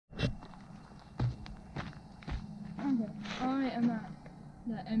I am at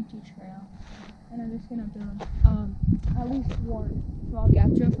the empty trail, and I'm just gonna build at least one small gap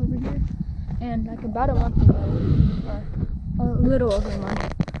jump over here. And like about a month ago, or a little over a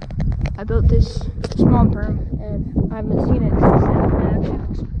month, I built this small berm, and I haven't seen it since then. It actually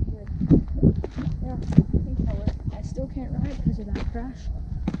looks pretty good. Yeah, I think that'll work. I still can't ride because of that crash.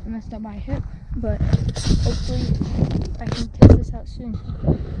 I messed up my hip, but hopefully I can test this out soon.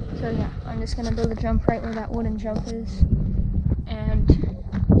 So yeah, I'm just gonna build a jump right where that wooden jump is, and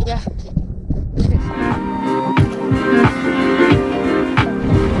yeah, let's get started.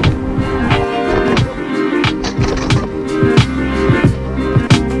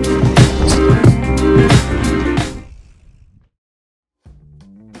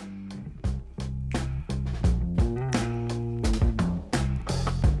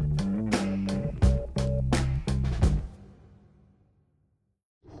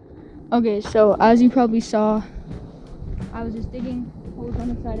 Okay, so as you probably saw, I was just digging holes on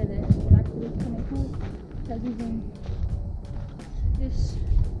the side of this. It actually looks kind of cool because using this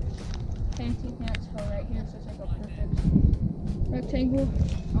fancy pants hoe right here, so it's like a perfect rectangle.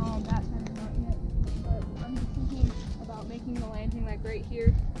 That side is not yet, but I'm just thinking about making the landing like right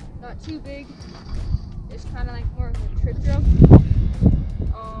here, not too big. It's kind of like more of a trick jump.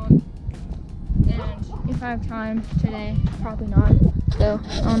 And if I have time today, probably not. So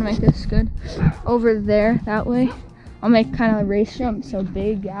I want to make this good. Over there, that way, I'll make kind of a race jump, so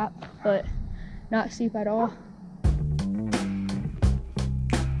big gap, but not steep at all.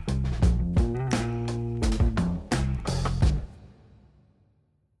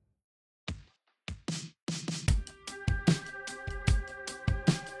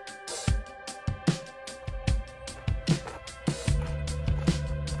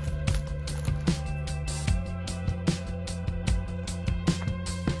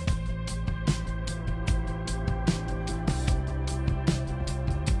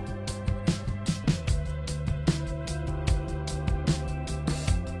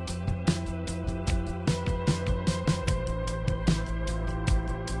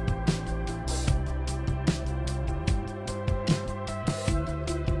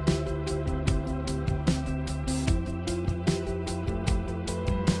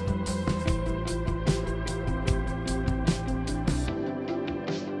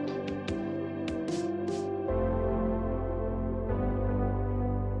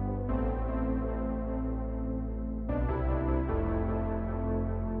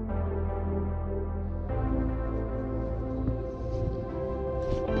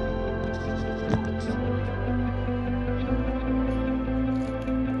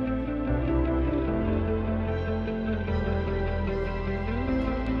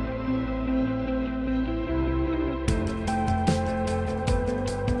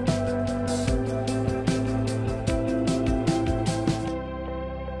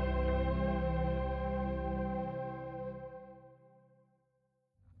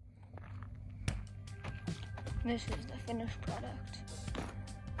 This is the finished product.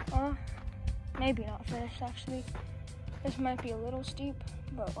 Maybe not finished actually. This might be a little steep,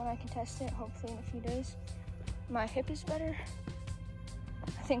 but when I can test it, hopefully in a few days, my hip is better.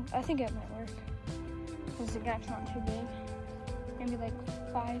 I think it might work because the gap's not too big. Maybe like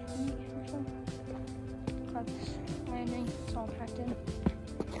 5 feet or something. Got this landing, it's all packed in.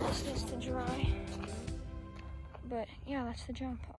 This is to dry. But yeah, that's the jump.